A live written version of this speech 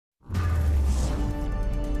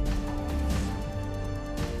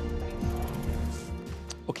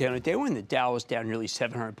Okay, on a day when the Dow is down nearly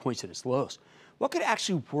 700 points at its lows, what could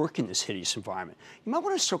actually work in this hideous environment? You might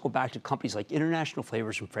want to circle back to companies like International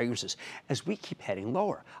Flavors and Fragrances as we keep heading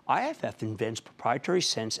lower. IFF invents proprietary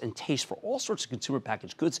scents and tastes for all sorts of consumer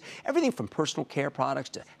packaged goods, everything from personal care products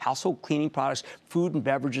to household cleaning products, food and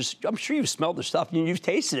beverages. I'm sure you've smelled their stuff and you've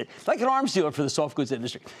tasted it. It's like an arms dealer for the soft goods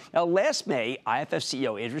industry. Now, last May, IFF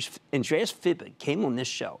CEO Andreas Fibig came on this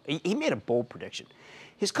show. He made a bold prediction.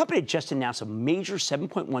 His company had just announced a major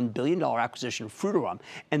 $7.1 billion acquisition of Frutarom,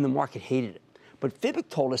 and the market hated it. But Fibig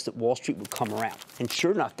told us that Wall Street would come around. And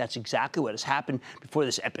sure enough, that's exactly what has happened before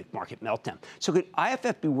this epic market meltdown. So could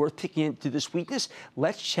IFF be worth picking into this weakness?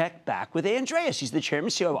 Let's check back with Andreas. He's the chairman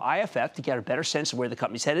and CEO of IFF to get a better sense of where the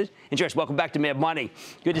company's headed. Andreas, welcome back to Mad Money.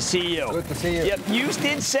 Good to see you. Good to see you. Yep, you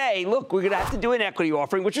did say, look, we're going to have to do an equity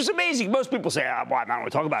offering, which is amazing. Most people say, well, I don't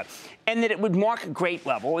want to talk about it. And that it would mark a great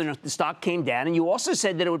level, and the stock came down. And you also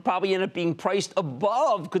said that it would probably end up being priced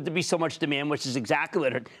above, could there be so much demand, which is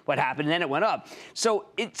exactly what happened, and then it went up. So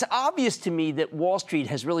it's obvious to me that Wall Street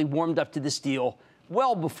has really warmed up to this deal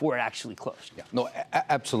well before it actually closed. Yeah, no,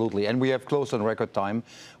 absolutely. And we have closed on record time.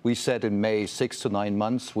 We said in May 6 to 9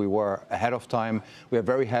 months. We were ahead of time. We are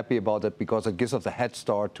very happy about it because it gives us a head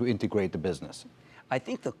start to integrate the business. I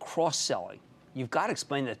think the cross-selling, you've got to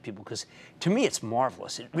explain that to people because, to me, it's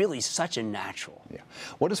marvelous. It really is such a natural. Yeah.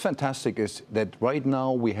 What is fantastic is that right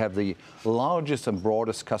now we have the largest and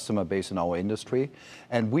broadest customer base in our industry,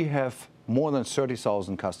 and we have more than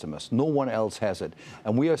 30,000 customers. No one else has it.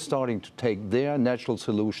 And we are starting to take their natural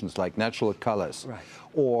solutions, like natural colors, right,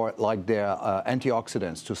 or like their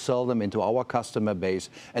antioxidants, to sell them into our customer base,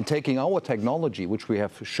 and taking our technology, which we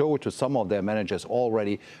have showed to some of their managers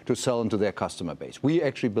already, to sell into their customer base. We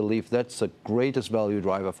actually believe that's the greatest value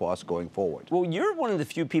driver for us going forward. Well, you're one of the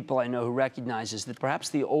few people I know who recognizes that perhaps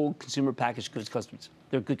the old consumer packaged goods customers,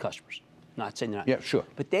 they're good customers. Not saying they're not. Yeah, sure.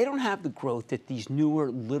 But they don't have the growth that these newer,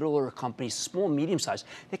 littler companies, small, medium-sized,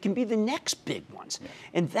 that can be the next big ones. Yeah.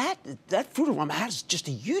 And that Frutarom has just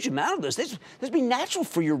a huge amount of this. This would be natural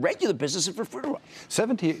for your regular business and for Frutarom.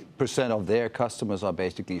 70% of their customers are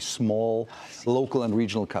basically small, local and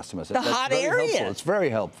regional customers. The hot area. Helpful. It's very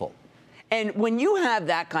helpful. And when you have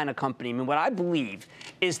that kind of company, I mean, what I believe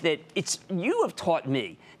is that you have taught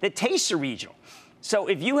me that tastes are regional. So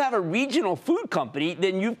if you have a regional food company,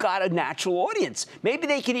 then you've got a natural audience. Maybe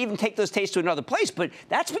they can even take those tastes to another place, but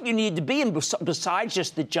that's what you need to be in besides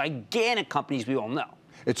just the gigantic companies we all know.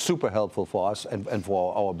 It's super helpful for us and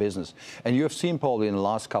for our business. And you have seen probably in the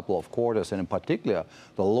last couple of quarters, and in particular,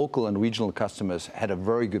 the local and regional customers had a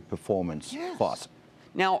very good performance for us.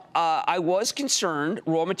 Now, I was concerned,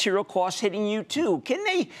 raw material costs hitting you too. Can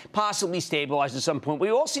they possibly stabilize at some point? We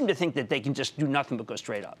all seem to think that they can just do nothing but go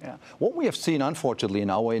straight up. Yeah. What we have seen, unfortunately, in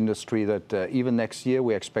our industry, that even next year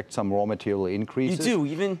we expect some raw material increases. You do,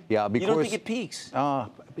 even? Yeah, because you don't think it peaks?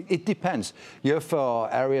 It depends. You have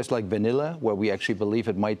areas like vanilla, where we actually believe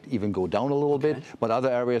it might even go down a little bit, but other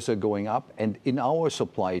areas are going up. And in our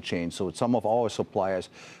supply chain, so some of our suppliers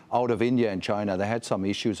out of India and China, they had some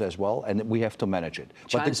issues as well, and we have to manage it.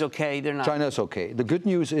 China's okay, they're not? China's okay. The good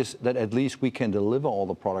news is that at least we can deliver all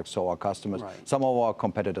the products to our customers. Right. Some of our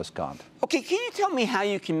competitors can't. Okay, can you tell me how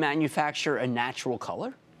you can manufacture a natural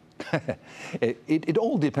color? It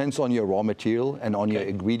all depends on your raw material and on your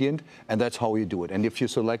ingredient, and that's how you do it. And if you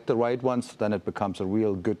select the right ones, then it becomes a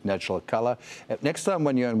real good natural color. Next time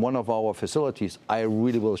when you're in one of our facilities, I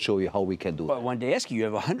really will show you how we can do that. I wanted to ask you, you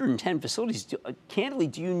have 110 facilities. Candidly,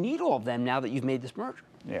 do you need all of them now that you've made this merger?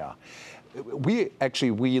 Yeah.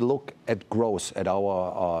 We look at growth at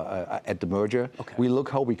the merger. Okay. We look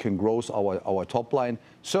how we can grow our top line.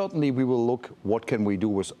 Certainly, we will look what can we do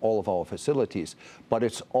with all of our facilities, but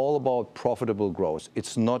it's all about profitable growth.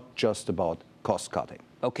 It's not just about cost cutting.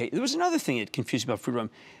 Okay, there was another thing that confused me about Frutarom.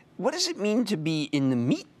 What does it mean to be in the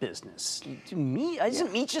meat business?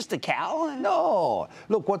 Isn't meat just a cow? No.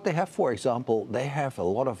 Look, what they have, for example, they have a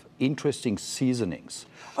lot of interesting seasonings.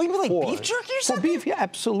 Oh, you mean like beef jerky or something? For beef, yeah,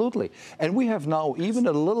 absolutely. And we have now even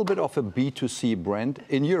a little bit of a B2C brand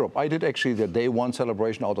in Europe. I did actually the day one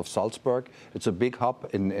celebration out of Salzburg. It's a big hub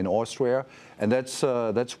in Austria, and that's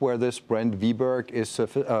where this brand Viberg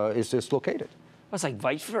is located. It's like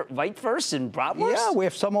Weitwurst and bratwurst? Yeah, we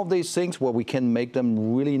have some of these things where we can make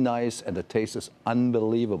them really nice, and the taste is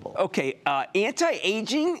unbelievable. Okay,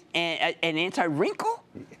 anti-aging and anti-wrinkle?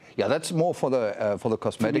 Yeah, that's more for the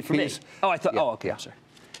cosmetic piece. Oh, I thought. Yeah. Oh, okay. Yeah. I'm sorry.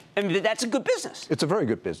 I mean, that's a good business. It's a very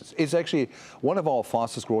good business. It's actually one of our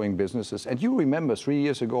fastest growing businesses. And you remember 3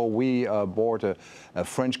 years ago, we bought a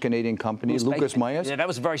French-Canadian company, Lucas Myers. Yeah, that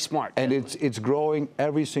was very smart. And it's growing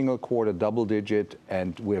every single quarter, double digit,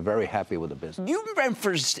 and we're very happy with the business. You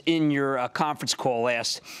referenced in your conference call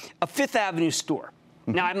last a Fifth Avenue store.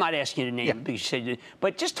 Now, I'm not asking you to name it because you said you did,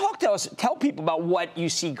 but just tell people about what you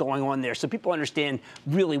see going on there so people understand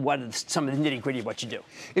really what some of the nitty-gritty of what you do.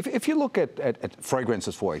 If you look at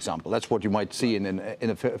fragrances, for example, that's what you might see in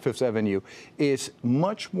a Fifth Avenue, is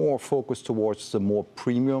much more focused towards the more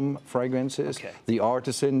premium fragrances, the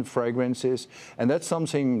artisan fragrances, and that's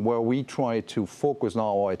something where we try to focus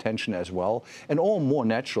now our attention as well, and all more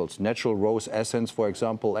naturals, natural rose essence, for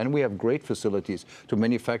example, and we have great facilities to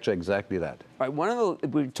manufacture exactly that. All right,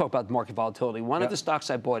 we talk about market volatility. One of the stocks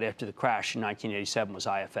I bought after the crash in 1987 was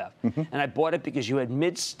IFF. And I bought it because you had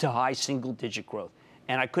mid to high single-digit growth.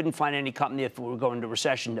 And I couldn't find any company, if we were going into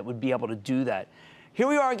recession, that would be able to do that. Here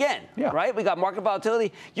we are again, right? We got market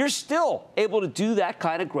volatility. You're still able to do that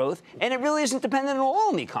kind of growth, and it really isn't dependent at all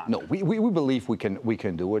on the economy. No, we believe we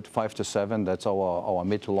can do it. 5 to 7. That's our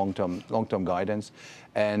mid to long-term guidance,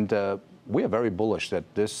 and we are very bullish that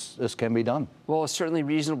this can be done. Well, it's certainly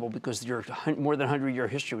reasonable because your more than 100-year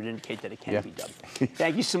history would indicate that it can be done.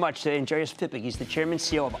 Thank you so much to Andreas Fippig. He's the chairman and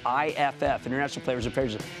CEO of IFF, International Flavors and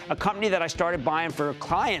Fragrances, a company that I started buying for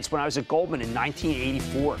clients when I was at Goldman in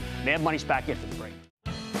 1984. Mad Money's back after the break.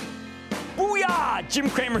 Booyah! Jim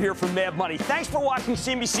Cramer here from Mad Money. Thanks for watching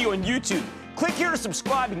CNBC on YouTube. Click here to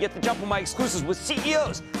subscribe and get the jump on my exclusives with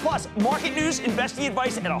CEOs, plus market news, investing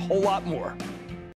advice, and a whole lot more.